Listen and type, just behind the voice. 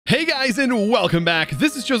Hey guys, and welcome back.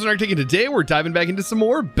 This is ChosenArchitect, and today we're diving back into some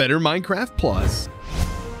more Better Minecraft Plus.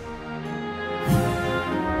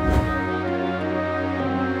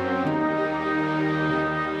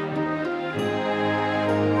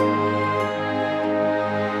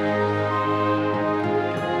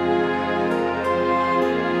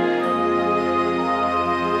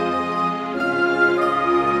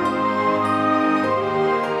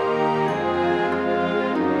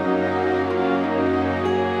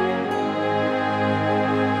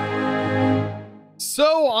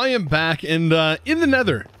 So I am back and in the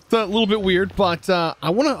nether. It's a little bit weird, but I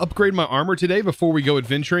want to upgrade my armor today before we go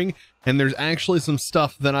adventuring. And there's actually some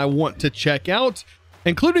stuff that I want to check out,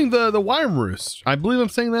 including the worm roost. I believe I'm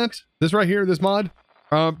saying that. This right here, this mod,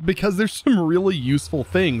 because there's some really useful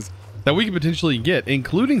things that we could potentially get,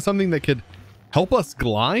 including something that could help us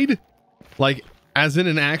glide, like as in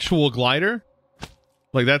an actual glider.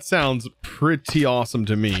 Like that sounds pretty awesome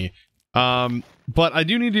to me. But I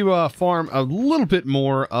do need to farm a little bit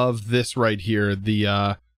more of this right here,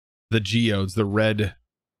 the geodes, the red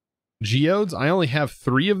geodes. I only have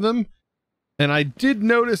 3 of them, and I did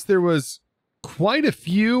notice there was quite a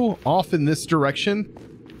few off in this direction.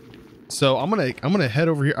 So I'm gonna head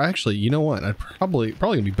over here. Actually, you know what? I'd probably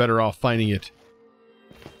gonna be better off finding it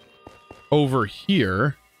over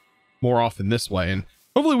here more often this way, and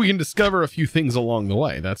hopefully we can discover a few things along the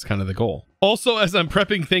way. That's kind of the goal. Also, as I'm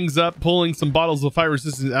prepping things up, pulling some bottles of fire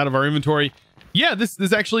resistance out of our inventory. Yeah,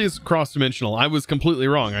 this actually is cross-dimensional. I was completely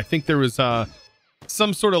wrong. I think there was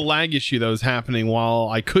some sort of lag issue that was happening while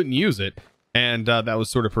I couldn't use it, and that was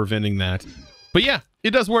sort of preventing that. But yeah, it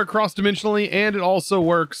does work cross-dimensionally, and it also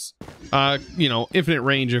works, you know, infinite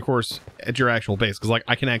range, of course, at your actual base, because like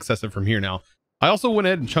I can access it from here now. I also went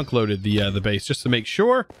ahead and chunk loaded the base just to make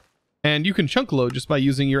sure. And you can chunk load just by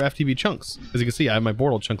using your FTB chunks. As you can see, I have my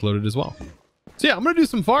board all chunk loaded as well. So yeah, I'm gonna do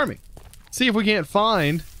some farming. See if we can't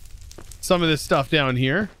find some of this stuff down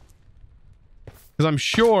here, because I'm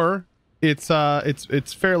sure it's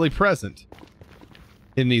fairly present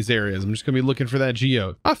in these areas. I'm just gonna be looking for that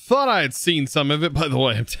geode. I thought I had seen some of it. By the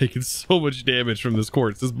way, I'm taking so much damage from this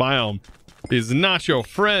quartz. This biome is not your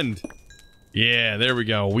friend. Yeah, there we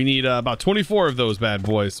go. We need about 24 of those bad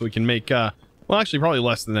boys so we can make well, actually, probably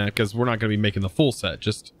less than that, because we're not going to be making the full set.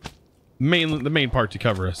 Just the main part to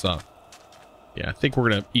cover us up. Yeah, I think we're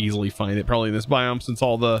going to easily find it, probably in this biome, since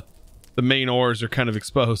all the main ores are kind of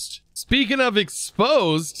exposed. Speaking of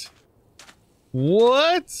exposed,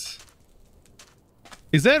 what?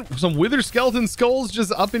 Is that some wither skeleton skulls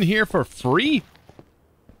just up in here for free?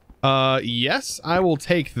 Yes, I will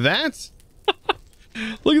take that.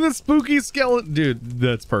 Look at the spooky skeleton. Dude,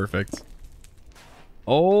 that's perfect.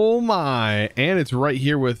 Oh my, and it's right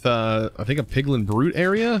here with I think a piglin brute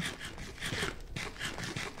area.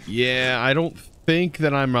 Yeah, I don't think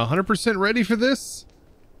that I'm 100% ready for this.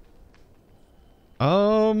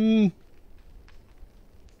 Might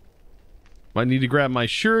need to grab my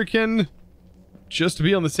shuriken just to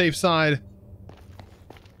be on the safe side.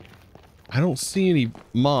 I don't see any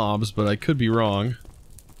mobs, but I could be wrong.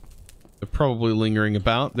 They're probably lingering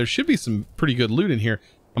about. There should be some pretty good loot in here.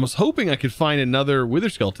 I was hoping I could find another wither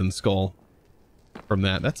skeleton skull from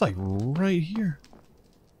that. That's like right here.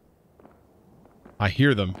 I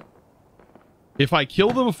hear them. If I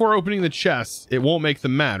kill them before opening the chest, it won't make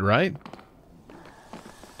them mad, right?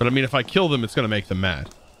 But I mean, if I kill them, it's going to make them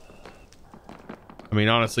mad. I mean,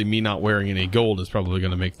 honestly, me not wearing any gold is probably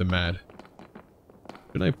going to make them mad.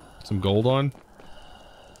 Can I put some gold on?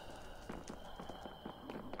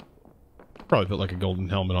 Probably put like a golden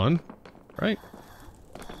helmet on, right?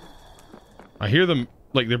 I hear them,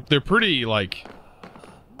 like, they're pretty, like,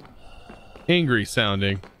 angry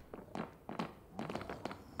sounding.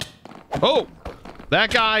 Oh!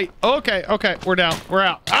 That guy! Okay, okay, we're down. We're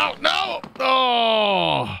out. Oh, no!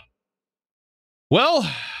 Oh! Well,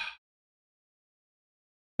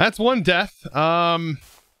 that's one death. That's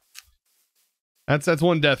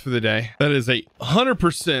one death for the day. That is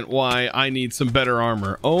 100% why I need some better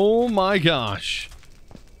armor. Oh my gosh.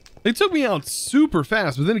 They took me out super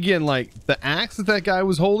fast, but then again, like, the axe that guy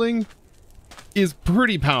was holding is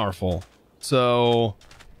pretty powerful. So,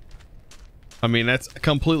 I mean, that's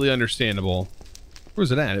completely understandable. Where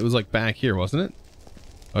was it at? It was like back here, wasn't it?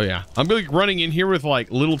 Oh yeah. I'm like running in here with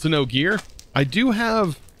like little to no gear. I do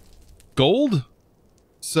have gold,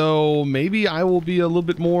 so maybe I will be a little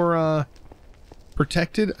bit more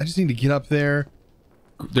protected. I just need to get up there.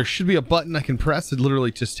 There should be a button I can press to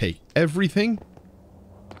literally just take everything.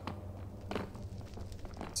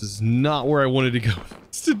 This is not where I wanted to go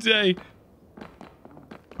today. All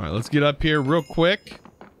right, let's get up here real quick.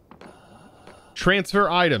 Transfer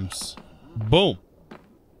items. Boom.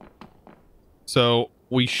 So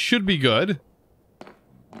we should be good.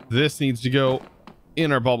 This needs to go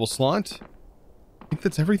in our bubble slot. I think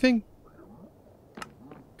that's everything.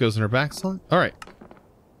 Goes in our back slot. All right.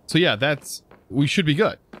 So yeah, we should be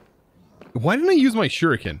good. Why didn't I use my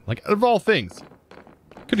shuriken? Like, out of all things,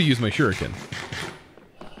 could have used my shuriken.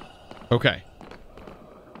 Okay.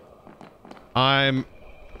 I'm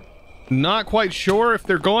not quite sure if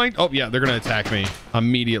they're going. Oh yeah, they're going to attack me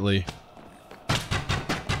immediately.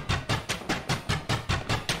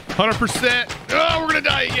 100%. Oh, we're going to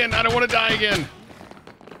die again. I don't want to die again.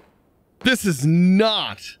 This is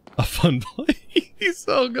not a fun place.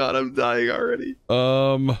 Oh god, I'm dying already.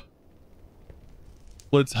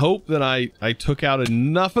 Let's hope that I took out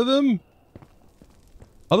enough of them.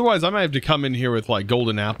 Otherwise, I might have to come in here with like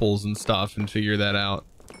golden apples and stuff and figure that out.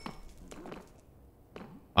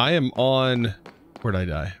 I am on... Where'd I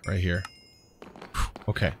die? Right here.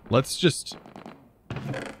 Okay, let's just...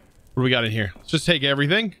 What do we got in here? Let's just take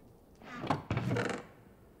everything.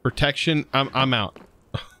 Protection. I'm out.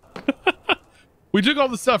 We took all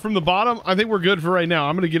the stuff from the bottom. I think we're good for right now.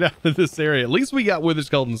 I'm going to get out of this area. At least we got wither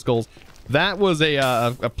skeleton skulls. That was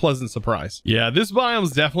a pleasant surprise. Yeah, this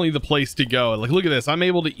biome's definitely the place to go. Like, look at this. I'm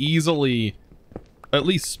able to easily at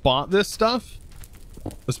least spot this stuff.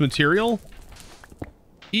 This material.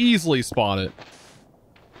 Easily spot it.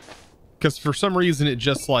 Because for some reason it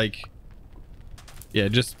just like... Yeah,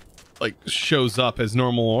 it just like shows up as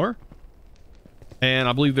normal ore. And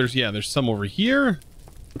I believe there's some over here.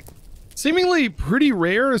 Seemingly pretty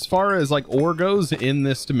rare as far as like ore goes in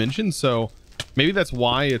this dimension, so maybe that's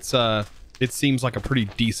why it seems like a pretty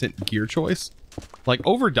decent gear choice. Like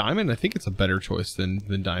over diamond, I think it's a better choice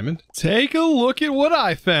than diamond. Take a look at what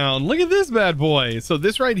I found. Look at this bad boy. So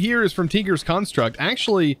this right here is from Tinker's Construct.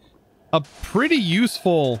 Actually, a pretty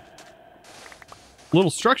useful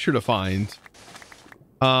little structure to find.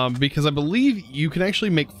 Because I believe you can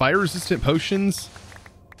actually make fire resistant potions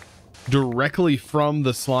directly from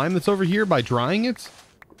the slime that's over here by drying it.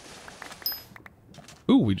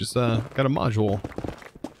 Ooh, we just got a module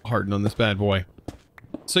hardened on this bad boy.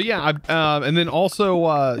 So yeah, and then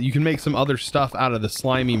also you can make some other stuff out of the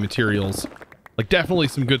slimy materials. Like definitely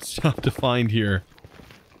some good stuff to find here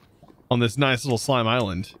on this nice little slime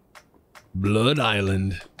island. Blood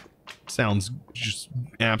Island. Sounds just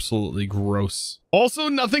absolutely gross. Also,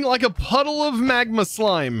 nothing like a puddle of magma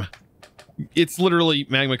slime. It's literally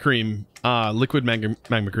magma cream, liquid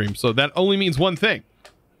magma cream. So that only means one thing.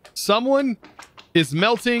 Someone is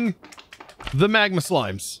melting the magma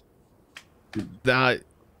slimes.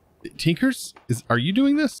 Tinkers? Are you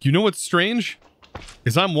doing this? You know what's strange?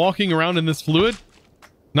 Is I'm walking around in this fluid,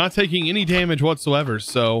 not taking any damage whatsoever.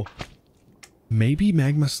 So maybe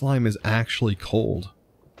magma slime is actually cold.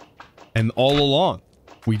 And all along,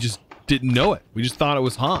 we just didn't know it. We just thought it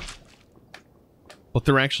was hot. But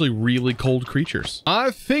they're actually really cold creatures.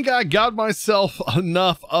 I think I got myself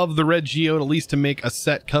enough of the red geode, at least to make a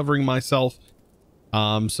set covering myself.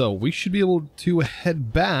 So we should be able to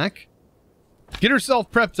head back, get ourselves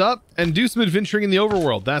prepped up, and do some adventuring in the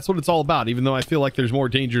overworld. That's what it's all about, even though I feel like there's more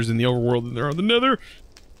dangers in the overworld than there are in the nether.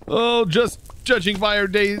 Oh, just judging by our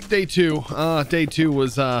day two. Day two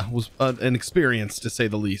was an experience, to say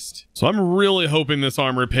the least. So I'm really hoping this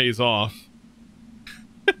armor pays off.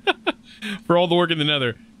 For all the work in the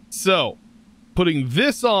nether. So, putting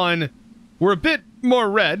this on, we're a bit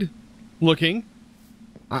more red looking.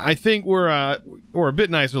 I think we're a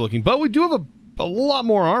bit nicer looking, but we do have a lot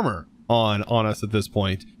more armor on us at this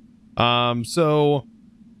point. So,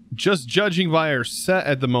 just judging by our set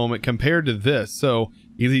at the moment compared to this, so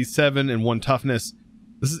easy 7 and 1 toughness.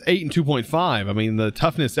 This is 8 and 2.5. I mean, the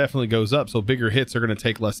toughness definitely goes up, so bigger hits are going to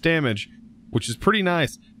take less damage, which is pretty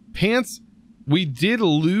nice. Pants. We did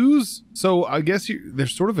lose, so I guess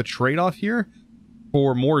there's sort of a trade-off here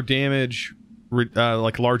for more damage,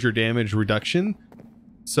 like larger damage reduction.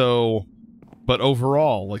 So, but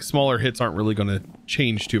overall, like smaller hits aren't really going to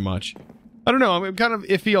change too much. I don't know, I'm kind of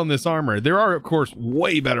iffy on this armor. There are, of course,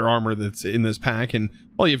 way better armor that's in this pack, and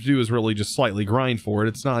all you have to do is really just slightly grind for it.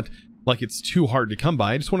 It's not like it's too hard to come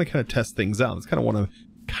by. I just want to kind of test things out. That's kind of what I'm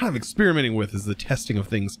kind of experimenting with, is the testing of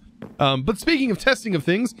things. But speaking of testing of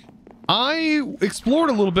things, I explored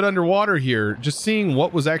a little bit underwater here, just seeing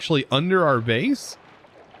what was actually under our base.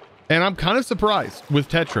 And I'm kind of surprised with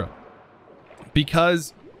Tetra,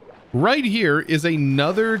 because right here is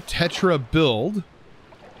another Tetra build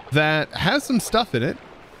that has some stuff in it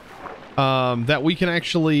that we can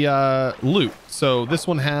actually loot. So this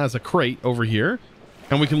one has a crate over here,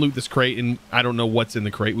 and we can loot this crate, and I don't know what's in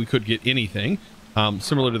the crate. We could get anything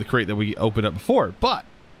similar to the crate that we opened up before, but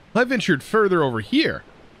I ventured further over here.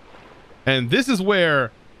 And this is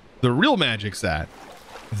where the real magic's at.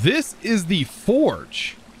 This is the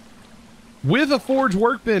forge with a forge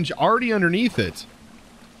workbench already underneath it.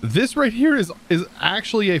 This right here is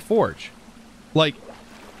actually a forge. Like,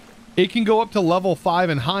 it can go up to level 5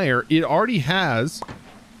 and higher. It already has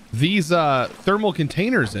these thermal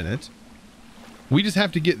containers in it. We just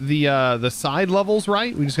have to get the side levels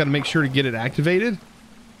right. We just got to make sure to get it activated.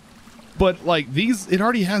 But like these, it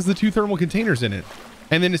already has the 2 thermal containers in it.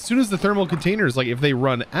 And then as soon as the thermal containers, like if they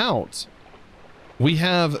run out, we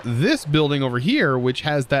have this building over here, which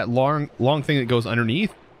has that long thing that goes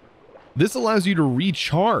underneath. This allows you to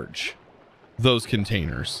recharge those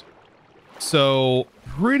containers. So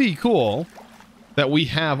pretty cool that we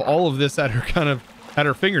have all of this at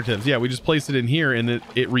our fingertips. Yeah, we just place it in here and it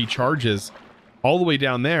recharges all the way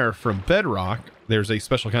down there from bedrock. There's a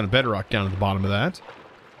special kind of bedrock down at the bottom of that.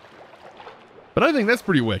 But I think that's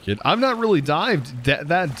pretty wicked. I've not really dived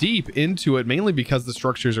that deep into it, mainly because the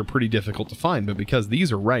structures are pretty difficult to find, but because these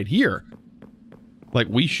are right here, like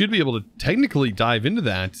we should be able to technically dive into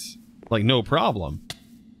that like no problem.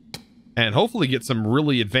 And hopefully get some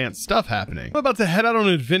really advanced stuff happening. I'm about to head out on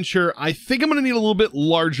an adventure. I think I'm gonna need a little bit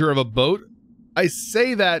larger of a boat. I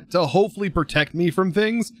say that to hopefully protect me from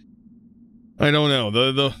things. I don't know.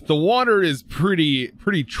 The water is pretty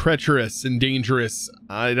treacherous and dangerous.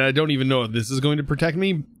 I don't even know if this is going to protect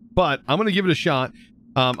me, but I'm gonna give it a shot.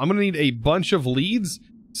 I'm gonna need a bunch of leads.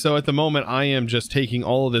 So at the moment, I am just taking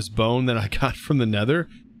all of this bone that I got from the Nether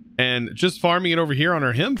and just farming it over here on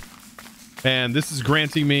our hemp. And this is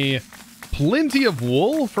granting me plenty of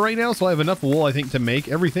wool for right now, so I have enough wool, I think, to make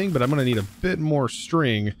everything, but I'm gonna need a bit more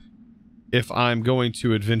string if I'm going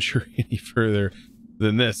to adventure any further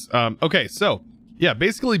than this. Okay, so yeah,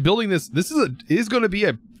 basically building this is going to be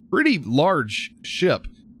a pretty large ship.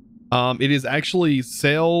 It is actually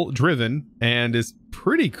sail driven and is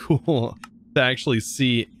pretty cool to actually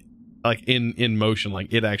see like in motion,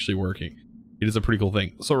 like it actually working. It is a pretty cool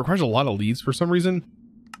thing. So it requires a lot of leads for some reason.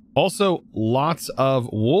 Also lots of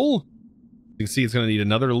wool. You can see it's going to need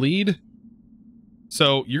another lead.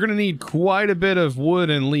 So you're going to need quite a bit of wood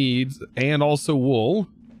and leads and also wool.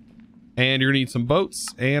 And you're gonna need some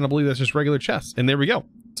boats, and I believe that's just regular chests. And there we go.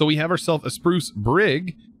 So we have ourselves a spruce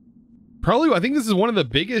brig. Probably, I think this is one of the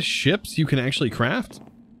biggest ships you can actually craft.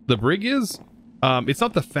 The brig is. It's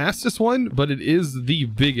not the fastest one, but it is the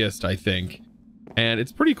biggest, I think. And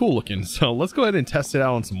it's pretty cool looking. So let's go ahead and test it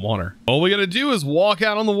out on some water. All we gotta do is walk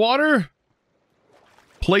out on the water,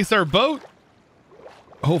 place our boat.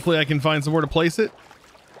 Hopefully I can find somewhere to place it.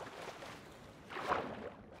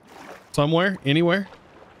 Somewhere, anywhere.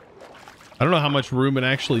 I don't know how much room it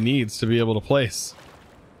actually needs to be able to place.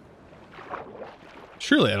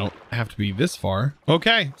 Surely I don't have to be this far.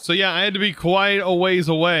 Okay, so yeah, I had to be quite a ways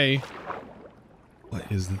away.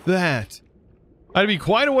 What is that? I had to be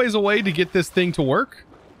quite a ways away to get this thing to work.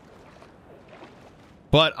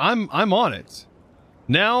 But I'm on it.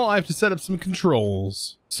 Now I have to set up some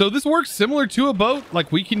controls. So this works similar to a boat.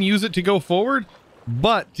 Like we can use it to go forward,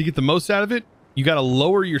 but to get the most out of it, you got to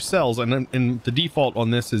lower your cells, and the default on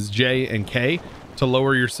this is J and K to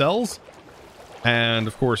lower your cells, and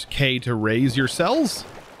of course K to raise your cells.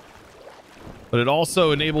 But it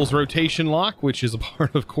also enables rotation lock, which is a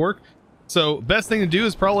part of Cork. So best thing to do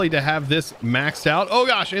is probably to have this maxed out. Oh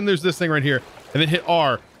gosh, and there's this thing right here, and then hit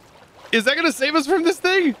R. Is that going to save us from this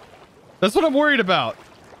thing? That's what I'm worried about.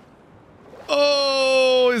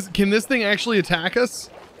 Oh, can this thing actually attack us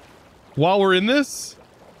while we're in this?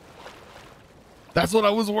 That's what I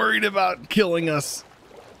was worried about, killing us.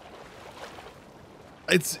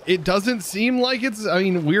 It doesn't seem like it's, I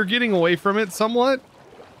mean, we're getting away from it somewhat.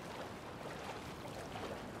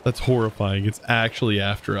 That's horrifying. It's actually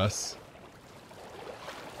after us.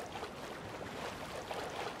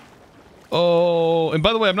 Oh, and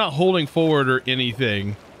by the way, I'm not holding forward or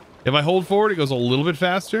anything. If I hold forward, it goes a little bit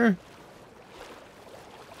faster.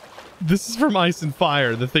 This is from Ice and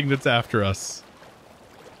Fire, the thing that's after us.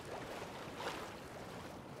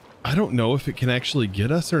 I don't know if it can actually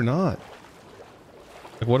get us or not.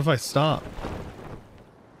 Like, what if I stop?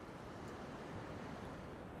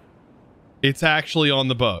 It's actually on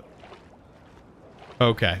the boat.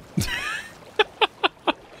 Okay.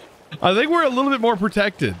 I think we're a little bit more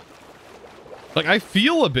protected. Like, I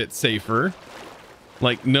feel a bit safer.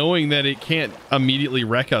 Like, knowing that it can't immediately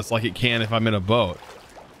wreck us like it can if I'm in a boat.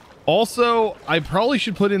 Also, I probably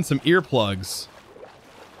should put in some earplugs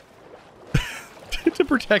to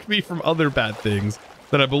protect me from other bad things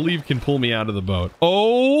that I believe can pull me out of the boat.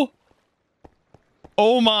 Oh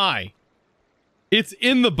my. It's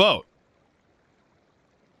in the boat.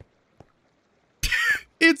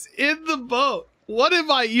 It's in the boat. What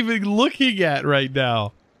am I even looking at right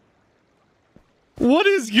now? What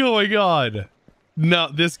is going on? No,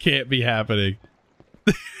 this can't be happening.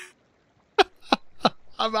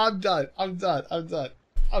 I'm done. I'm done. I'm done.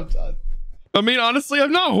 I'm done. I mean, honestly,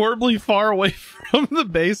 I'm not horribly far away from the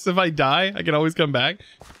base. If I die, I can always come back.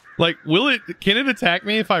 Like, can it attack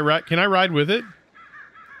me if I ride? Can I ride with it?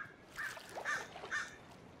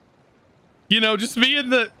 You know, just me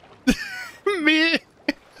and the... me...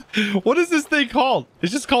 What is this thing called?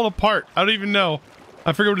 It's just called a part. I don't even know.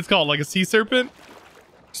 I forget what it's called. Like a sea serpent?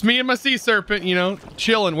 Just me and my sea serpent, you know,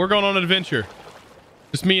 chilling. We're going on an adventure.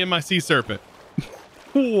 Just me and my sea serpent.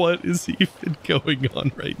 What is even going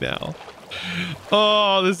on right now?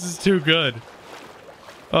 Oh, this is too good.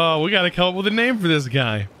 Oh, we got to come up with a name for this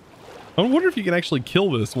guy. I wonder if you can actually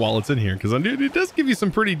kill this while it's in here, because it does give you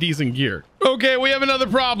some pretty decent gear. Okay, we have another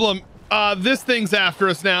problem. This thing's after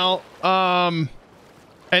us now.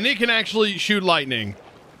 And it can actually shoot lightning.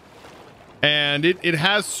 And it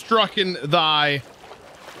has struck in the eye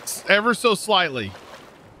ever so slightly.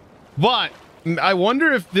 But I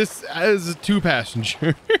wonder if this is a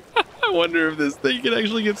 2-passenger. I wonder if this thing can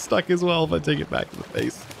actually get stuck as well if I take it back to the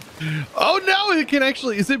base. Oh no, it can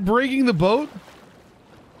actually, is it breaking the boat?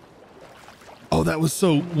 Oh, that was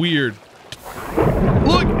so weird.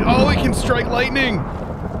 Look, oh, it can strike lightning.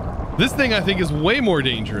 This thing I think is way more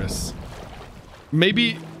dangerous.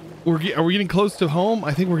 Maybe are we getting close to home?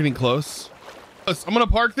 I think we're getting close. I'm gonna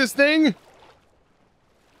park this thing,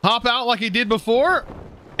 hop out like I did before,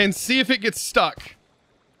 and see if it gets stuck.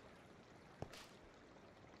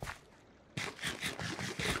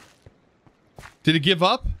 Did it give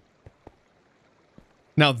up?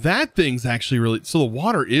 Now that thing's actually really... So the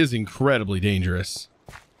water is incredibly dangerous.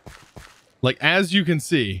 Like, as you can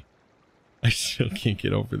see, I still can't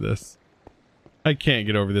get over this. I can't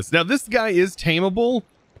get over this. Now, this guy is tameable.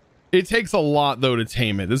 It takes a lot, though, to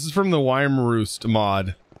tame it. This is from the Roost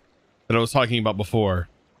mod that I was talking about before.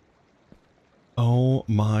 Oh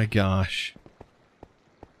my gosh.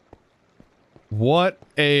 What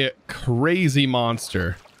a crazy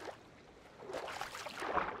monster.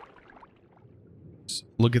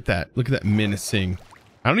 Look at that. Look at that menacing.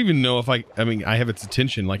 I don't even know if I mean, I have its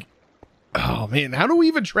attention. Like, oh man, how do we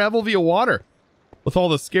even travel via water with all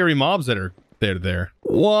the scary mobs that are there?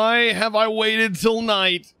 Why have I waited till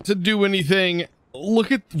night to do anything?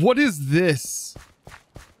 Look at, what is this?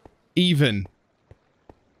 Even.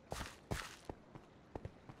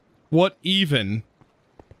 What even?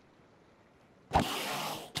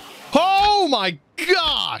 Oh my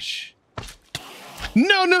gosh!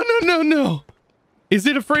 No, no, no, no, no! Is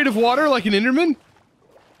it afraid of water like an Enderman?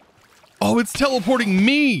 Oh, it's teleporting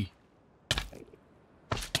me!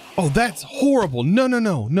 Oh, that's horrible. No, no,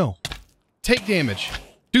 no, no. Take damage.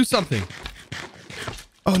 Do something.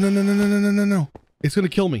 Oh, no, no, no, no, no, no, no, no. It's gonna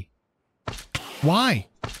kill me. Why?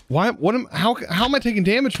 Why? What am, how am I taking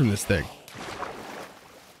damage from this thing?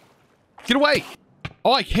 Get away!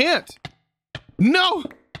 Oh, I can't! No!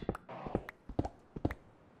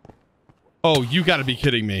 Oh, you gotta be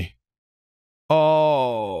kidding me.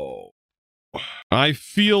 Oh. I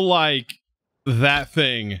feel like that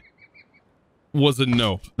thing was a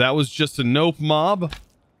nope. That was just a nope mob.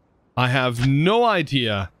 I have no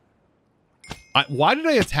idea. Why did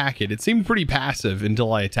I attack it? It seemed pretty passive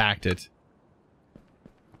until I attacked it.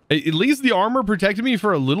 At least the armor protected me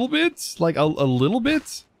for a little bit. Like a little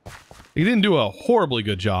bit. He didn't do a horribly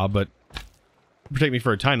good job, but protect me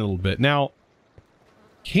for a tiny little bit. Now,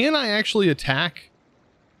 can I actually attack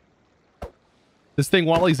this thing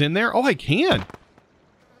while he's in there? Oh, I can.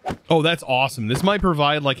 Oh, that's awesome. This might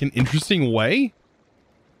provide like an interesting way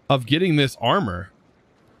of getting this armor.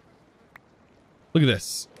 Look at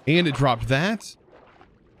this. And it dropped that.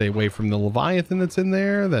 Stay away from the Leviathan that's in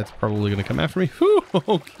there. That's probably going to come after me. Whew,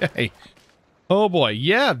 okay. Oh boy.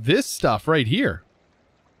 Yeah, this stuff right here.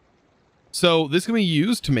 So this can be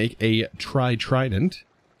used to make a trident.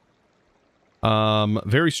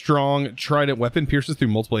 Very strong trident weapon, pierces through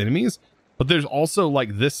multiple enemies. But there's also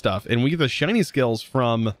like this stuff, and we get the shiny scales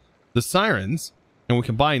from the sirens, and we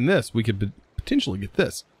combine this, we could potentially get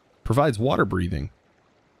this. Provides water breathing.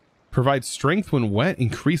 Provides strength when wet,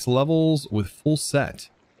 increase levels with full set.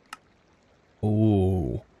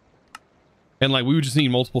 Oh. And like we would just need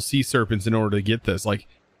multiple sea serpents in order to get this. Like,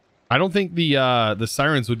 I don't think the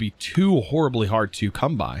sirens would be too horribly hard to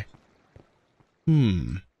come by.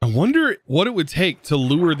 I wonder what it would take to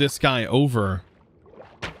lure this guy over.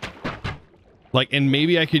 Like, and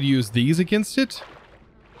maybe I could use these against it.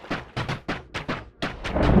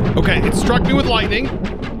 Okay, it struck me with lightning.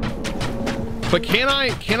 But can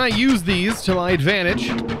I use these to my advantage?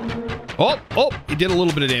 Oh, it did a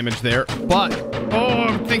little bit of damage there. But, oh,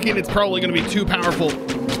 I'm thinking it's probably going to be too powerful.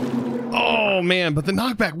 Oh, Oh man, but the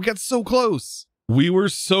knockback, we got so close. We were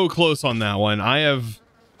so close on that one. I have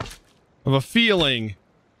a feeling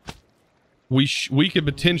we could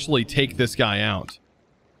potentially take this guy out.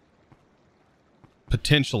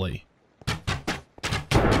 Potentially.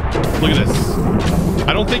 Look at this.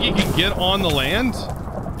 I don't think he can get on the land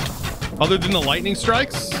other than the lightning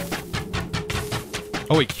strikes.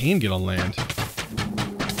 Oh, he can get on land.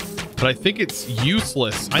 But I think it's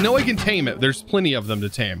useless. I know I can tame it. There's plenty of them to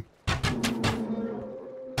tame.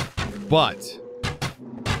 But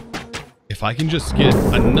if I can just get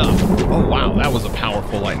enough. Oh, wow. That was a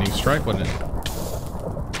powerful lightning strike, wasn't it?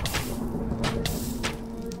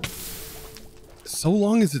 So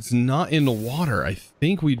long as it's not in the water, I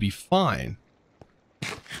think we'd be fine.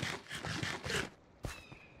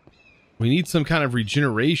 We need some kind of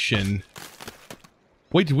regeneration.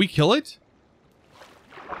 Wait, did we kill it?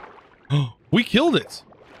 Oh, we killed it.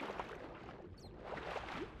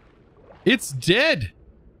 It's dead.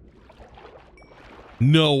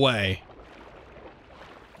 No way.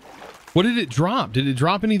 What did it drop? Did it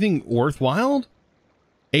drop anything worthwhile?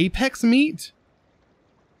 Apex meat?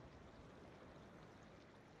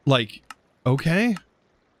 Like, okay.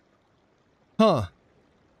 Huh.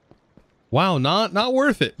 Wow, not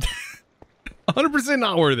worth it. 100%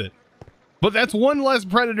 not worth it. But that's one less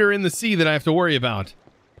predator in the sea that I have to worry about.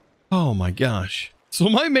 Oh my gosh. So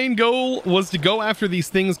my main goal was to go after these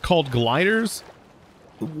things called gliders,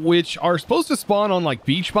 which are supposed to spawn on like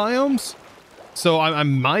beach biomes. So I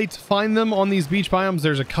might find them on these beach biomes.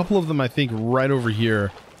 There's a couple of them, I think, right over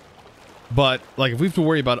here. But like, if we have to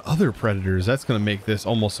worry about other predators, that's going to make this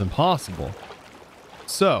almost impossible.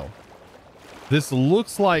 So this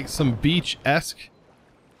looks like some beach-esque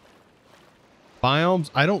biomes.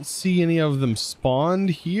 I don't see any of them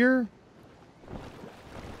spawned here.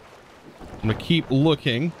 I'm gonna keep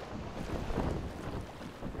looking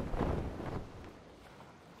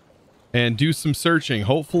and do some searching.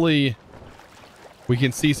 Hopefully we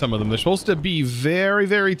can see some of them. They're supposed to be very,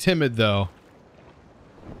 very timid though,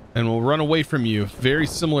 and will run away from you, very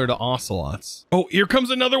similar to ocelots. Oh, here comes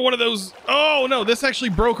another one of those. Oh no, this actually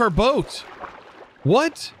broke our boat.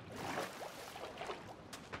 What?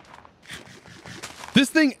 This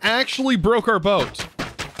thing actually broke our boat.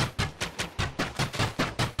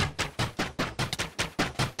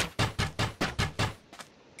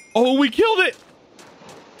 Oh, we killed it.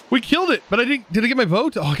 We killed it, but I didn't. Did I get my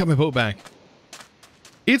boat? Oh, I got my boat back.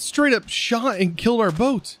 It straight up shot and killed our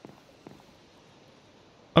boat.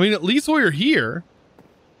 I mean, at least we're here.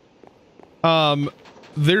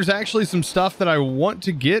 There's actually some stuff that I want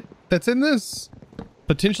to get that's in this.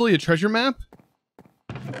 Potentially a treasure map.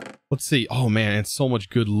 Let's see. Oh man, it's so much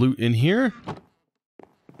good loot in here.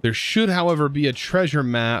 There should, however, be a treasure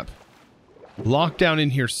map locked down in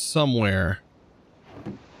here somewhere.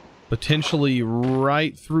 Potentially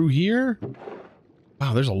right through here.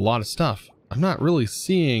 Wow, there's a lot of stuff. I'm not really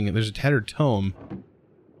seeing. There's a tattered tome.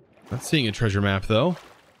 Not seeing a treasure map though.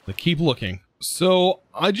 But keep looking. So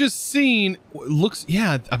I just seen. Looks.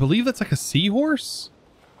 Yeah, I believe that's like a seahorse.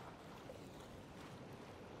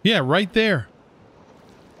 Yeah, right there.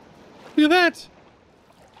 Look at that.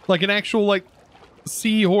 Like an actual like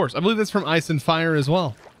seahorse. I believe that's from Ice and Fire as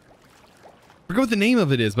well. I forget what the name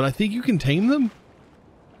of it is, but I think you can tame them.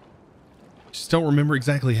 Just don't remember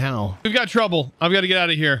exactly how. We've got trouble. I've got to get out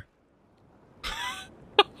of here.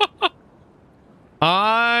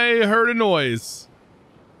 I heard a noise.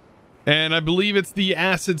 And I believe it's the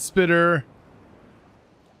acid spitter.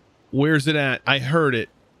 Where's it at? I heard it.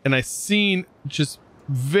 And I seen just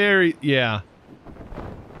very, yeah.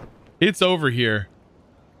 It's over here.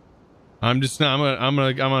 I'm gonna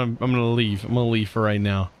leave. I'm gonna leave for right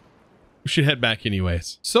now. We should head back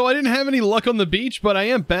anyways. So I didn't have any luck on the beach, but I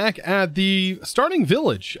am back at the starting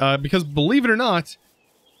village because believe it or not,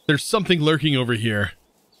 there's something lurking over here.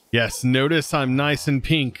 Yes, notice I'm nice and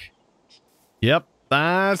pink. Yep,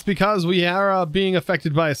 that's because we are being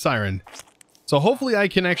affected by a siren. So hopefully I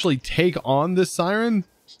can actually take on this siren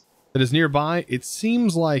that is nearby. It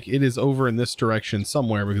seems like it is over in this direction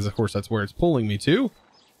somewhere because of course that's where it's pulling me to.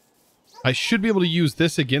 I should be able to use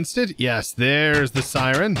this against it. Yes, there's the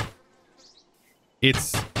siren.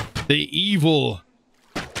 It's the evil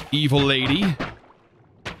lady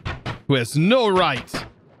who has no right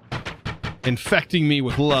infecting me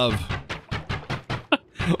with love.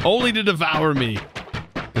 Only to devour me.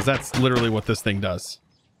 Because that's literally what this thing does.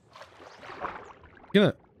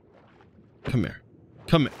 Come here.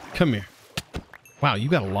 Come here. Wow, you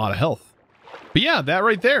got a lot of health. But yeah, that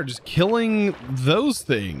right there, just killing those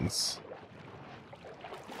things.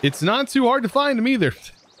 It's not too hard to find them either,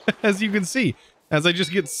 as you can see. As I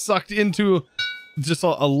just get sucked into just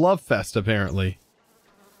a love fest, apparently.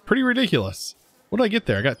 Pretty ridiculous. What did I get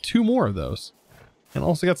there? I got 2 more of those. And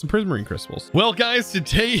also got some prismarine crystals. Well, guys,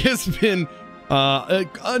 today has been, I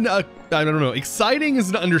don't know, exciting is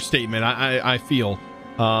an understatement, I feel.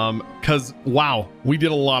 Because, wow, we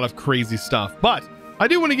did a lot of crazy stuff. But I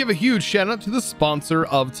do want to give a huge shout out to the sponsor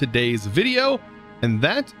of today's video. And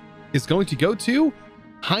that is going to go to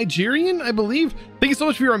Hygerian, I believe. Thank you so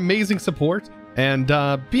much for your amazing support and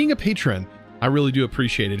being a patron. I really do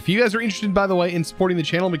appreciate it. If you guys are interested, by the way, in supporting the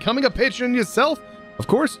channel and becoming a patron yourself, of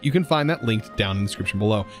course, you can find that linked down in the description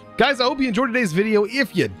below. Guys, I hope you enjoyed today's video.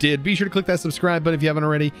 If you did, be sure to click that subscribe button if you haven't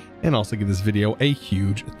already, and also give this video a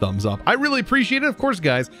huge thumbs up. I really appreciate it. Of course,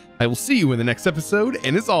 guys, I will see you in the next episode,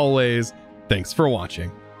 and as always, thanks for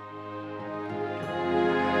watching.